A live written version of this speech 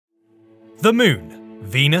the Moon,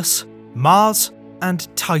 Venus, Mars, and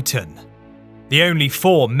Titan. The only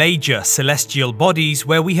 4 major celestial bodies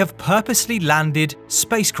where we have purposely landed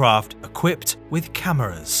spacecraft equipped with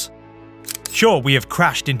cameras. Sure, we have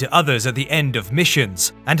crashed into others at the end of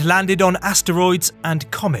missions and landed on asteroids and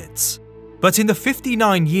comets. But in the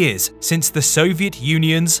 59 years since the Soviet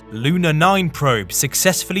Union's Luna 9 probe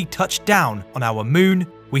successfully touched down on our moon,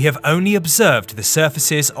 we have only observed the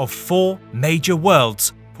surfaces of 4 major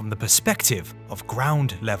worlds from the perspective of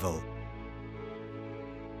ground level.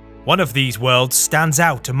 One of these worlds stands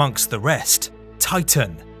out amongst the rest,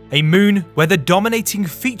 Titan, a moon where the dominating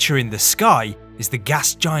feature in the sky is the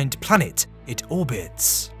gas giant planet it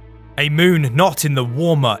orbits. A moon not in the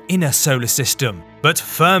warmer inner solar system, but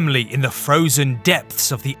firmly in the frozen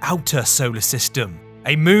depths of the outer solar system.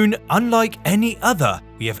 A moon unlike any other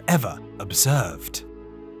we have ever observed.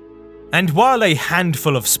 And while a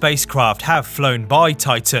handful of spacecraft have flown by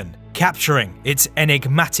Titan, capturing its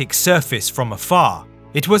enigmatic surface from afar,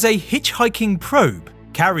 it was a hitchhiking probe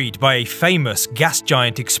carried by a famous gas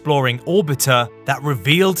giant exploring orbiter that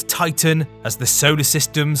revealed Titan as the solar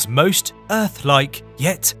system's most Earth-like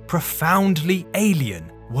yet profoundly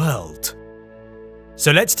alien world.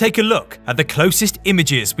 So let's take a look at the closest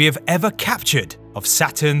images we have ever captured of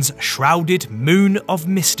Saturn's shrouded moon of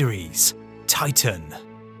mysteries, Titan.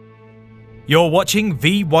 You're watching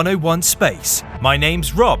V101 Space. My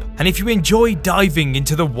name's Rob, and if you enjoy diving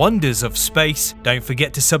into the wonders of space, don't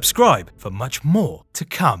forget to subscribe for much more to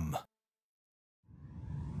come.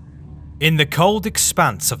 In the cold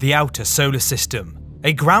expanse of the outer solar system,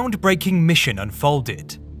 a groundbreaking mission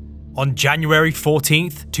unfolded. On January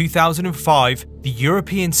 14th, 2005, the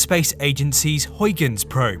European Space Agency's Huygens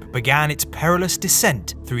probe began its perilous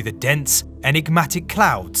descent through the dense, enigmatic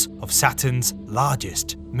clouds of Saturn's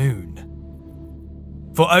largest moon.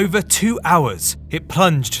 For over 2 hours, it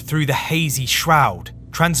plunged through the hazy shroud,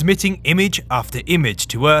 transmitting image after image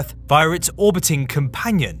to Earth via its orbiting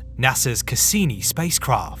companion, NASA's Cassini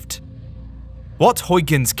spacecraft. What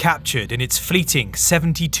Huygens captured in its fleeting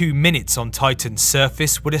 72 minutes on Titan's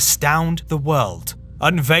surface would astound the world,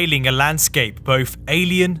 unveiling a landscape both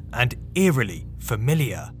alien and eerily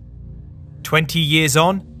familiar. 20 years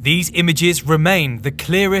on, these images remain the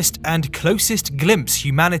clearest and closest glimpse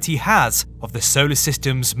humanity has of the solar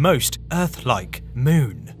system's most Earth-like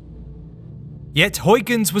moon. Yet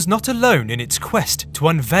Huygens was not alone in its quest to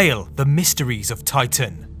unveil the mysteries of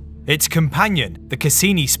Titan. Its companion, the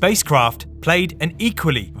Cassini spacecraft, played an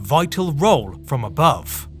equally vital role from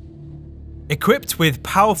above. Equipped with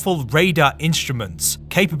powerful radar instruments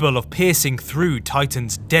capable of piercing through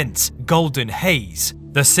Titan's dense, golden haze,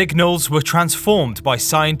 the signals were transformed by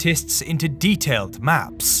scientists into detailed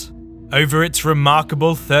maps. Over its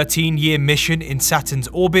remarkable 13-year mission in Saturn's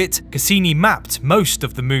orbit, Cassini mapped most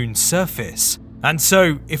of the moon's surface. And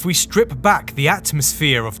so, if we strip back the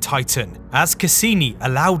atmosphere of Titan, as Cassini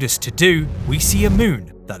allowed us to do, we see a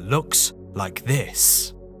moon that looks like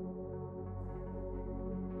this.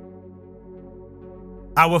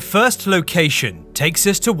 Our first location takes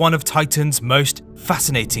us to one of Titan's most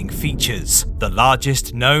fascinating features, the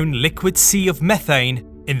largest known liquid sea of methane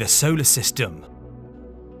in the solar system.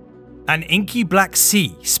 An inky black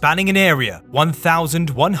sea spanning an area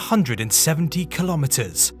 1,170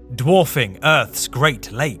 kilometers, dwarfing Earth's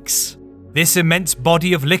Great Lakes. This immense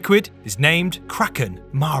body of liquid is named Kraken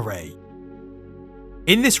Mare.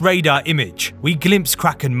 In this radar image, we glimpse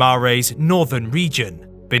Kraken Mare's northern region.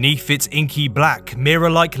 Beneath its inky black,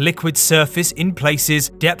 mirror-like liquid surface in places,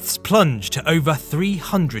 depths plunge to over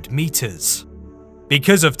 300 meters.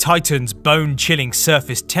 Because of Titan's bone-chilling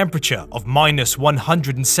surface temperature of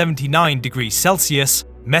 -179 degrees Celsius,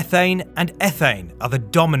 methane and ethane are the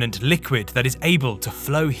dominant liquid that is able to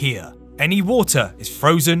flow here. Any water is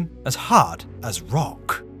frozen as hard as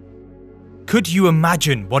rock. Could you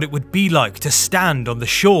imagine what it would be like to stand on the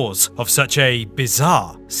shores of such a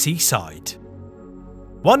bizarre seaside?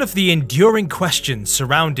 One of the enduring questions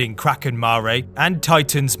surrounding Kraken Mare and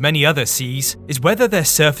Titan's many other seas is whether their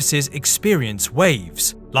surfaces experience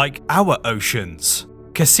waves, like our oceans.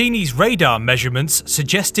 Cassini's radar measurements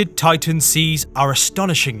suggested Titan's seas are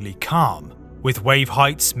astonishingly calm, with wave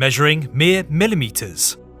heights measuring mere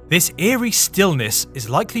millimeters. This eerie stillness is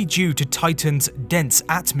likely due to Titan's dense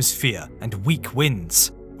atmosphere and weak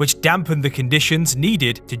winds, which dampen the conditions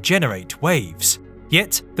needed to generate waves.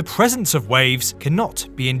 Yet, the presence of waves cannot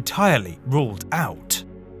be entirely ruled out.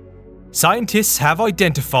 Scientists have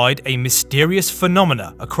identified a mysterious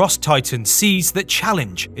phenomena across Titan's seas that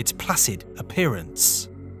challenge its placid appearance.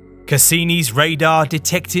 Cassini's radar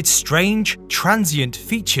detected strange, transient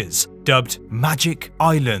features dubbed magic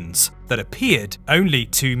islands that appeared only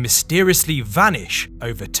to mysteriously vanish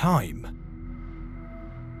over time.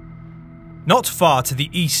 Not far to the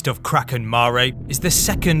east of Kraken Mare is the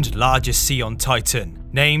second largest sea on Titan,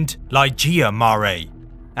 named Ligeia Mare,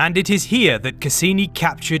 and it is here that Cassini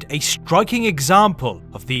captured a striking example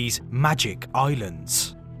of these magic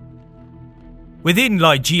islands. Within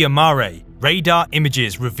Ligeia Mare, radar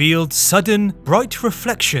images revealed sudden, bright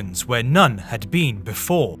reflections where none had been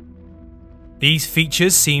before. These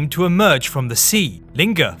features seemed to emerge from the sea,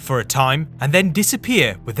 linger for a time, and then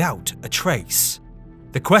disappear without a trace.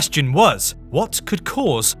 The question was, what could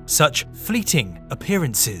cause such fleeting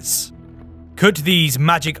appearances? Could these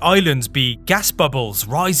magic islands be gas bubbles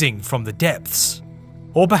rising from the depths?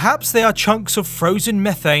 Or perhaps they are chunks of frozen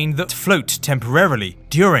methane that float temporarily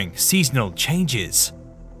during seasonal changes?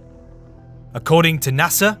 According to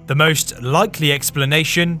NASA, the most likely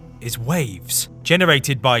explanation is waves,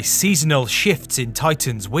 generated by seasonal shifts in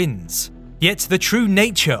Titan's winds. Yet the true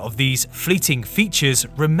nature of these fleeting features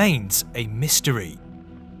remains a mystery.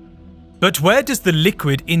 But where does the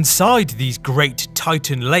liquid inside these great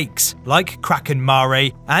Titan lakes, like Kraken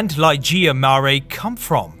Mare and Ligeia Mare, come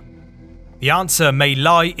from? The answer may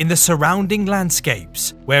lie in the surrounding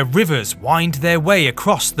landscapes, where rivers wind their way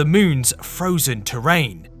across the moon's frozen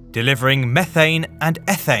terrain, delivering methane and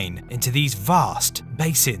ethane into these vast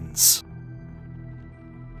basins.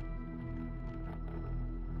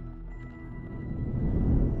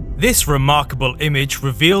 This remarkable image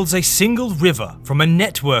reveals a single river from a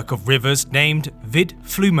network of rivers named Vid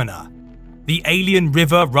Flumina. The alien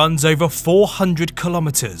river runs over 400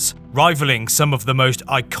 kilometers, rivaling some of the most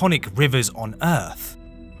iconic rivers on Earth.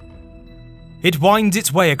 It winds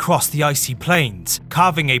its way across the icy plains,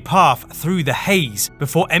 carving a path through the haze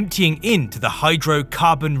before emptying into the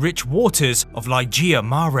hydrocarbon-rich waters of Ligeia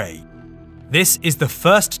Mare. This is the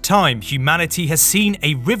first time humanity has seen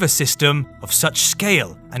a river system of such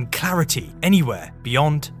scale and clarity anywhere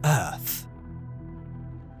beyond Earth.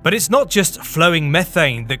 But it's not just flowing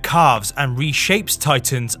methane that carves and reshapes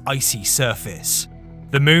Titan's icy surface.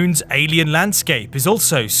 The moon's alien landscape is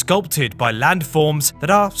also sculpted by landforms that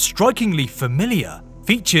are strikingly familiar,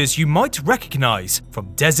 features you might recognize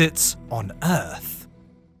from deserts on Earth.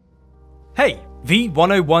 Hey,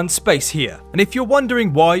 V101 Space here, and if you're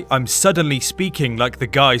wondering why I'm suddenly speaking like the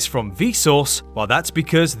guys from Vsauce, well, that's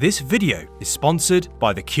because this video is sponsored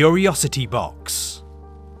by the Curiosity Box.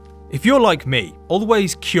 If you're like me,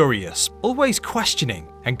 always curious, always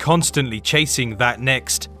questioning, and constantly chasing that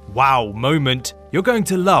next wow moment, you're going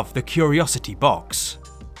to love the Curiosity Box.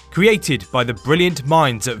 Created by the brilliant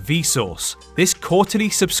minds at Vsauce, this quarterly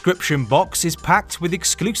subscription box is packed with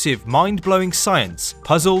exclusive mind-blowing science,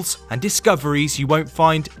 puzzles, and discoveries you won't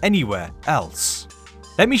find anywhere else.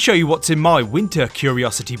 Let me show you what's in my winter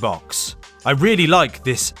Curiosity Box. I really like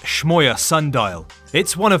this Schmoyer sundial.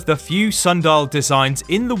 It's one of the few sundial designs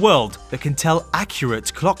in the world that can tell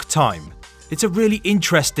accurate clock time. It's a really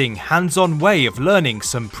interesting, hands-on way of learning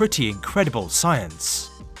some pretty incredible science.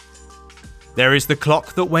 There is the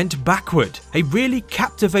clock that went backward, a really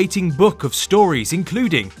captivating book of stories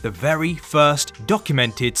including the very first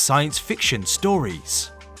documented science fiction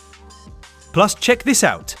stories. Plus, check this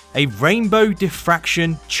out, a rainbow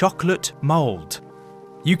diffraction chocolate mold.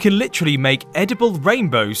 You can literally make edible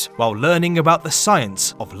rainbows while learning about the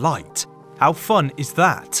science of light. How fun is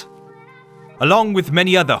that? Along with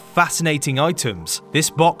many other fascinating items,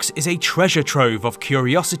 this box is a treasure trove of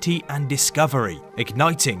curiosity and discovery,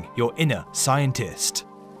 igniting your inner scientist.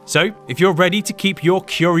 So, if you're ready to keep your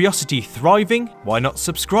curiosity thriving, why not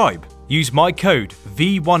subscribe? Use my code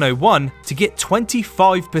V101 to get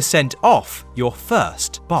 25% off your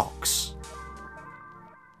first box.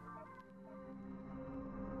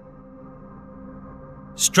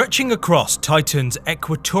 Stretching across Titan's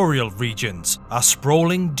equatorial regions are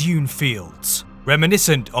sprawling dune fields,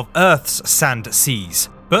 reminiscent of Earth's sand seas,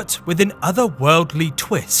 but with an otherworldly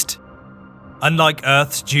twist. Unlike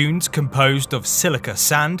Earth's dunes composed of silica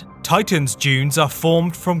sand, Titan's dunes are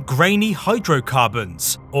formed from grainy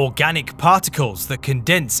hydrocarbons, organic particles that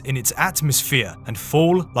condense in its atmosphere and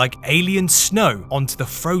fall like alien snow onto the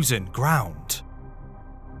frozen ground.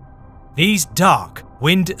 These dark,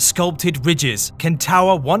 wind-sculpted ridges can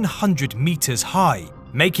tower 100 meters high,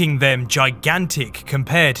 making them gigantic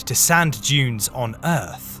compared to sand dunes on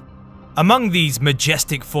Earth. Among these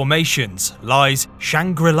majestic formations lies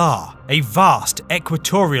Shangri-La, a vast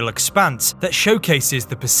equatorial expanse that showcases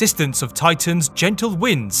the persistence of Titan's gentle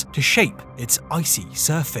winds to shape its icy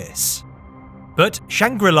surface. But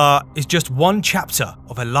Shangri-La is just one chapter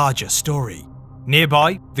of a larger story.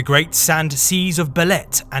 Nearby, the great sand seas of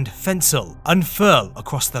Belette and Fensel unfurl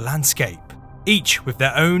across the landscape, each with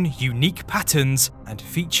their own unique patterns and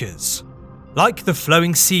features. Like the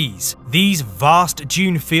flowing seas, these vast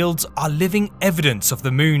dune fields are living evidence of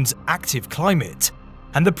the moon's active climate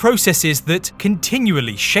and the processes that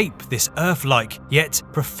continually shape this Earth-like yet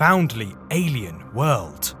profoundly alien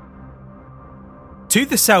world. To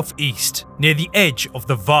the southeast, near the edge of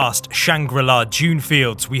the vast Shangri-La dune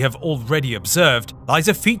fields we have already observed, lies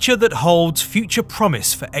a feature that holds future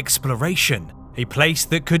promise for exploration, a place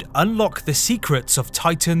that could unlock the secrets of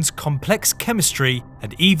Titan's complex chemistry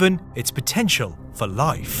and even its potential for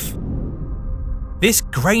life. This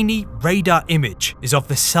grainy radar image is of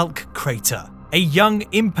the Selk crater, a young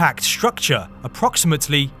impact structure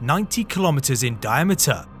approximately 90 kilometers in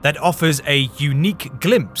diameter that offers a unique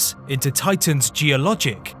glimpse into Titan's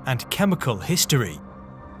geologic and chemical history.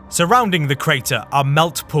 Surrounding the crater are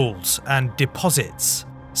melt pools and deposits,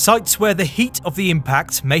 sites where the heat of the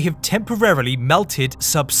impact may have temporarily melted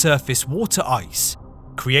subsurface water ice,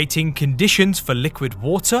 creating conditions for liquid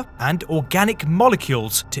water and organic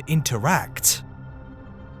molecules to interact.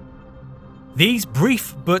 These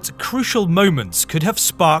brief but crucial moments could have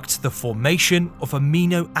sparked the formation of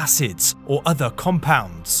amino acids or other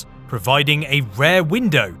compounds, providing a rare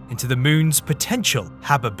window into the moon's potential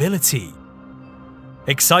habitability.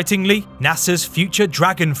 Excitingly, NASA's future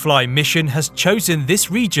Dragonfly mission has chosen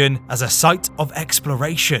this region as a site of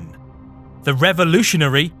exploration. The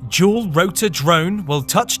revolutionary dual-rotor drone will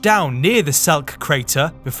touch down near the Selk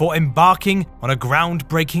crater before embarking on a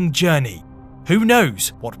groundbreaking journey. Who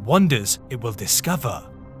knows what wonders it will discover?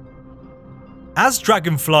 As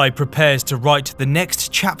Dragonfly prepares to write the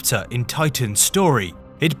next chapter in Titan's story,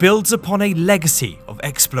 it builds upon a legacy of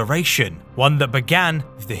exploration, one that began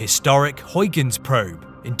with the historic Huygens probe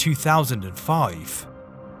in 2005.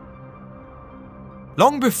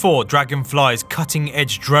 Long before Dragonfly's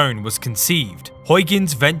cutting-edge drone was conceived,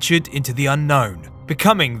 Huygens ventured into the unknown,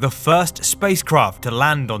 becoming the first spacecraft to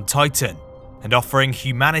land on Titan, and offering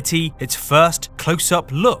humanity its first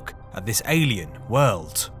close-up look at this alien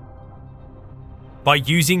world. By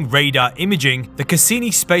using radar imaging, the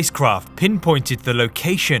Cassini spacecraft pinpointed the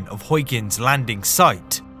location of Huygens' landing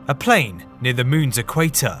site, a plain near the moon's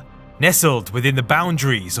equator, nestled within the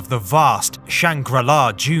boundaries of the vast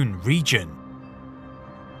Shangri-La dune region.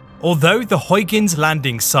 Although the Huygens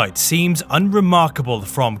landing site seems unremarkable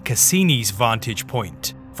from Cassini's vantage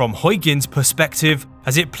point, from Huygens' perspective,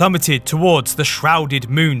 as it plummeted towards the shrouded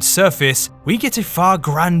moon's surface, we get a far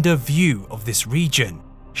grander view of this region,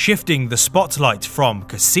 shifting the spotlight from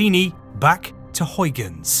Cassini back to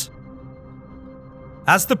Huygens.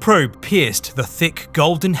 As the probe pierced the thick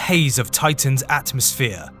golden haze of Titan's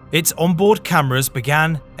atmosphere, its onboard cameras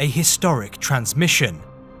began a historic transmission,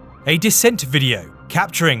 a descent video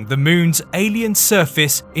capturing the moon's alien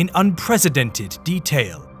surface in unprecedented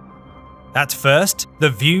detail. At first, the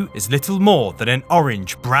view is little more than an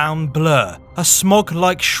orange-brown blur, a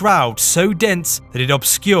smog-like shroud so dense that it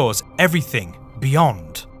obscures everything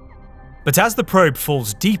beyond. But as the probe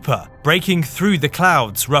falls deeper, breaking through the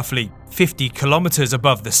clouds roughly 50 kilometers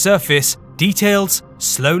above the surface, details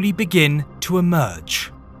slowly begin to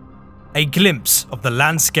emerge. A glimpse of the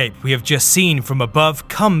landscape we have just seen from above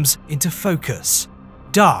comes into focus.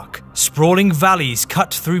 Dark, sprawling valleys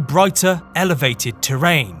cut through brighter, elevated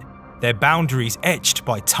terrain, their boundaries etched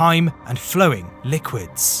by time and flowing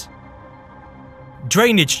liquids.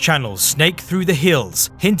 Drainage channels snake through the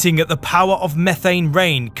hills, hinting at the power of methane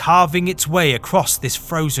rain carving its way across this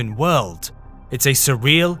frozen world. It's a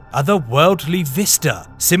surreal, otherworldly vista,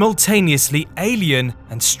 simultaneously alien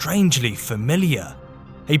and strangely familiar.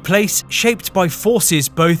 A place shaped by forces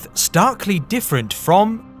both starkly different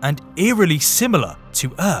from and eerily similar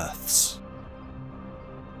to Earth's.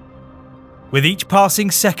 With each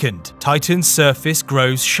passing second, Titan's surface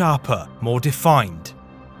grows sharper, more defined.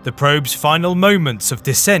 The probe's final moments of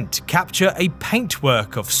descent capture a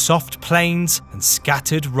paintwork of soft plains and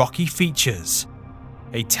scattered rocky features.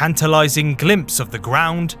 A tantalizing glimpse of the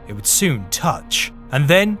ground it would soon touch, and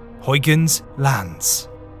then Huygens lands.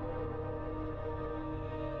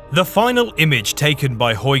 The final image taken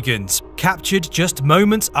by Huygens, captured just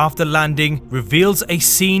moments after landing, reveals a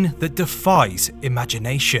scene that defies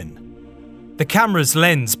imagination. The camera's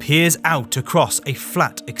lens peers out across a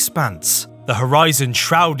flat expanse, the horizon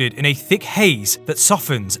shrouded in a thick haze that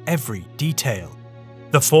softens every detail.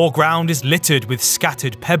 The foreground is littered with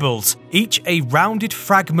scattered pebbles, each a rounded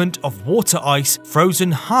fragment of water ice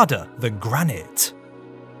frozen harder than granite.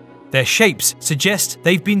 Their shapes suggest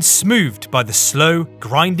they've been smoothed by the slow,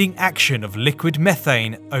 grinding action of liquid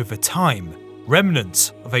methane over time,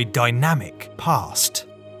 remnants of a dynamic past.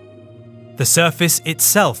 The surface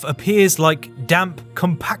itself appears like damp,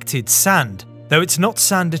 compacted sand, though it's not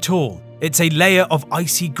sand at all. It's a layer of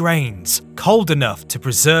icy grains, cold enough to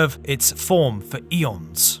preserve its form for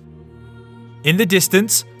eons. In the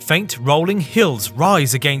distance, faint rolling hills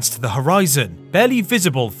rise against the horizon, barely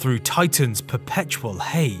visible through Titan's perpetual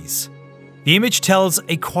haze. The image tells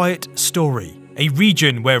a quiet story, a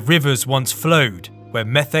region where rivers once flowed, where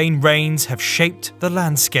methane rains have shaped the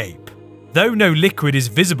landscape. Though no liquid is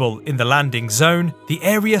visible in the landing zone, the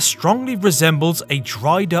area strongly resembles a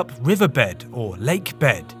dried-up riverbed or lake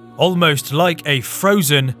bed, almost like a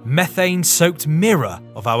frozen, methane-soaked mirror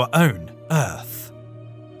of our own Earth.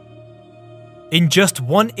 In just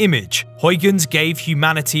one image, Huygens gave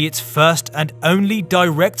humanity its first and only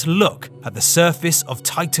direct look at the surface of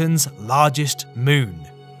Titan's largest moon.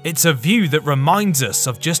 It's a view that reminds us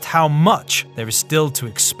of just how much there is still to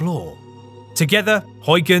explore. Together,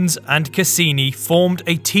 Huygens and Cassini formed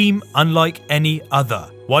a team unlike any other,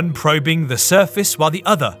 one probing the surface while the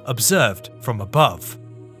other observed from above.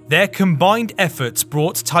 Their combined efforts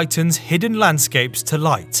brought Titan's hidden landscapes to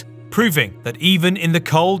light, proving that even in the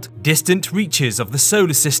cold, distant reaches of the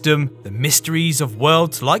solar system, the mysteries of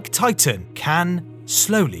worlds like Titan can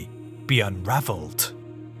slowly be unraveled.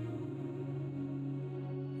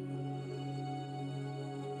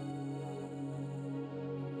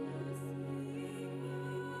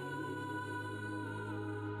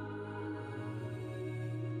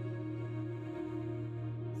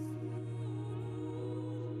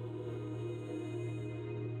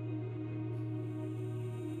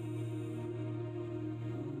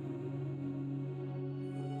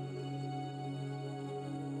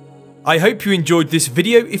 I hope you enjoyed this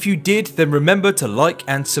video. If you did, then remember to like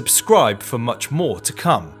and subscribe for much more to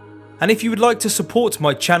come. And if you would like to support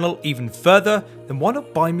my channel even further, then why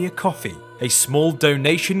not buy me a coffee? A small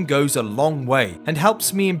donation goes a long way and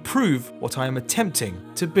helps me improve what I am attempting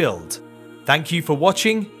to build. Thank you for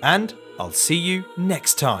watching, and I'll see you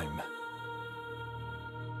next time.